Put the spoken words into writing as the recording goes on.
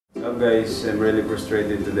Guys, I'm really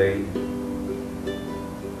frustrated today.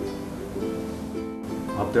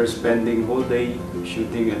 After spending whole day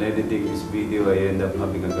shooting and editing this video, I end up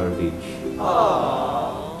having a garbage.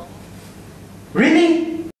 Aww.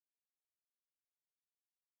 Really?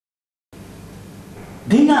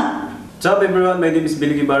 Di nga! What's up everyone? My name is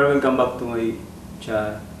Billy Guevara. Welcome back to my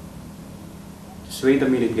channel. Just wait a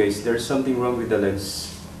minute guys, there's something wrong with the lens.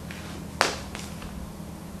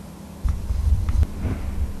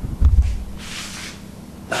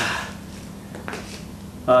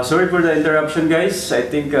 Sorry for the interruption guys. I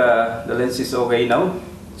think the lens is okay now.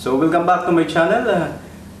 So welcome back to my channel.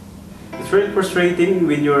 It's really frustrating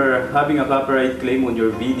when you're having a copyright claim on your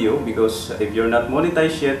video, because if you're not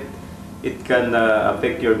monetized yet, it can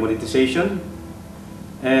affect your monetization.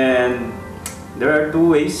 And there are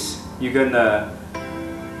two ways you can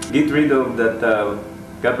get rid of that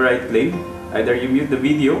copyright claim. Either you mute the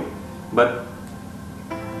video, but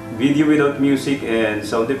video without music and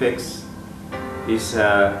sound effects is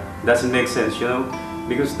doesn't make sense, you know,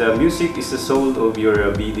 because the music is the soul of your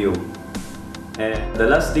video. And the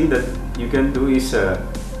last thing that you can do is to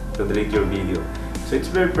delete your video. So it's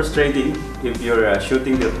very frustrating if you're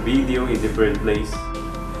shooting that video in different place.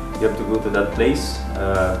 You have to go to that place,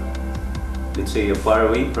 let's say far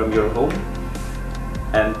away from your home,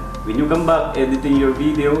 and when you come back editing your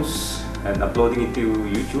videos and uploading it to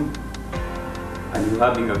YouTube, and you're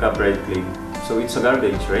having a copyright claim, so it's a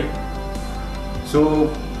garbage, right?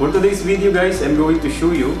 So for today's video guys, I'm going to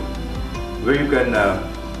show you where you can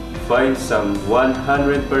find some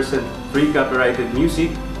 100% free copyrighted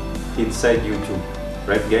music inside YouTube.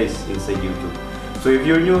 Right guys, inside YouTube. So if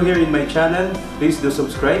you're new here in my channel, please do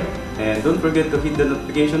subscribe and don't forget to hit the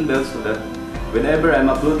notification bell so that whenever I'm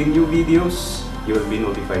uploading new videos, you will be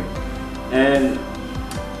notified. And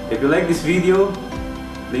if you like this video,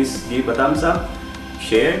 please give a thumbs up,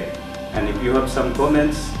 share, and if you have some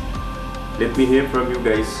comments, let me hear from you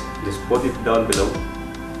guys. Just put it down below.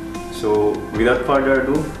 So without further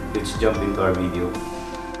ado, let's jump into our video.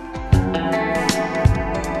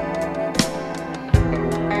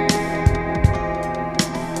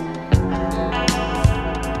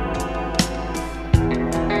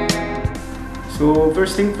 So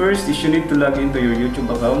first thing first is you need to log into your YouTube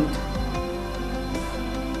account.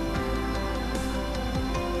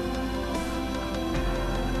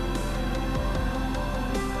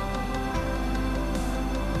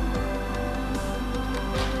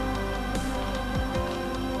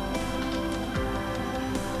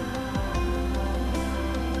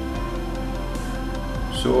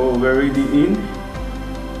 So we're already in,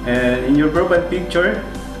 and in your profile picture,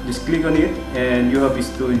 just click on it and you have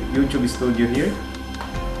YouTube Studio here.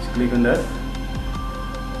 Just click on that,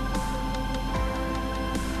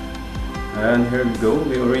 and here we go.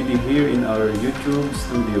 We're already here in our YouTube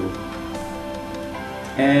Studio,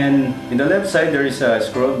 and in the left side there is a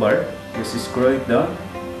scroll bar. Just scroll it down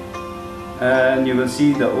and you will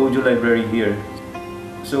see the audio library here.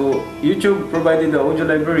 So YouTube provided the audio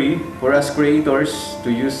library for us creators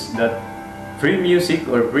to use that free music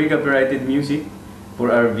or free copyrighted music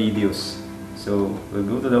for our videos. So we'll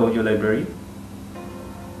go to the audio library.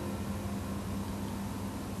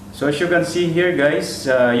 So as you can see here guys,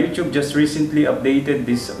 YouTube just recently updated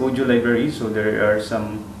this audio library, so there are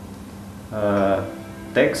some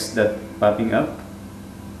text that popping up.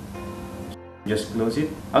 Just close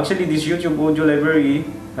it. Actually this YouTube audio library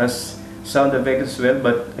has sound effects as well,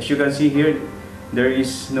 but as you can see here, there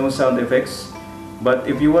is no sound effects. But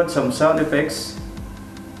if you want some sound effects,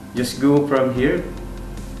 just go from here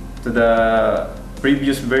to the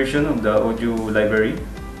previous version of the audio library,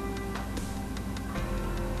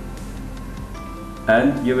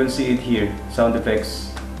 and you will see it here, sound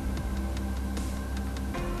effects.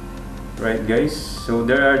 Right guys, so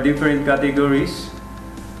there are different categories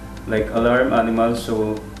like alarm, animals,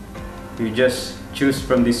 so you just choose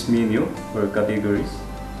from this menu or categories.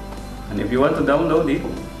 And if you want to download it,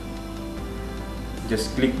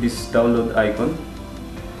 just click this download icon.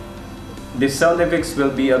 This sound effects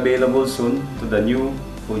will be available soon to the new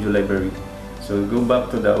audio library. So go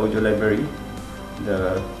back to the audio library,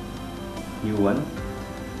 the new one.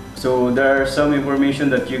 So there are some information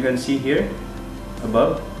that you can see here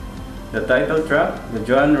above: the title track, the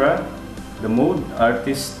genre, the mode,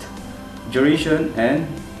 artist, duration, and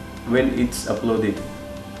when it's uploaded.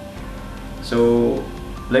 So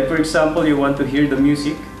like for example, you want to hear the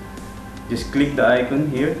music, just click the icon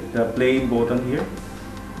here, the play button here.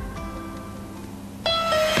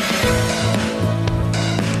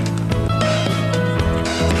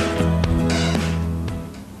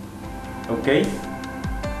 Okay,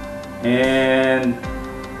 and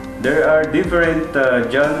There are different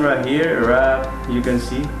genre here, rap, you can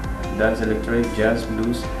see, dance, electronic, jazz,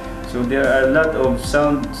 blues. So there are a lot of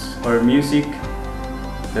sounds or music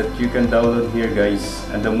that you can download here, guys.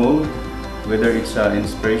 And the mode, whether it's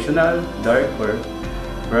inspirational, dark, or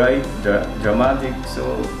bright, dramatic. So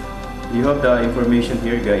you have the information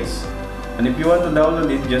here, guys. And if you want to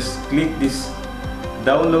download it, just click this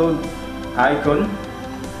download icon.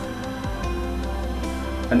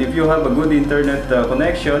 And if you have a good internet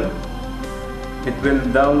connection, it will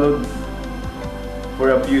download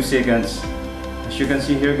for a few seconds. As you can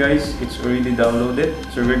see here, guys, it's already downloaded.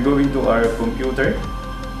 So we're going to our computer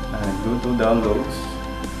and go to downloads.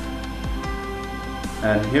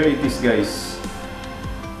 And here it is, guys.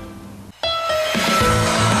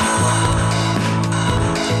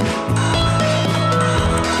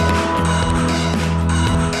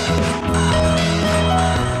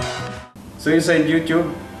 So inside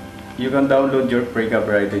YouTube, you can download your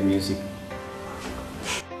pre-copyrighted music.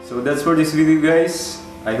 So that's for this video, guys.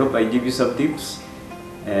 I hope I give you some tips.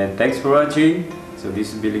 And thanks for watching. So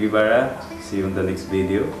this is Billy Guevara. See you on the next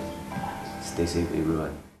video. Stay safe,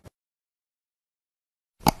 everyone.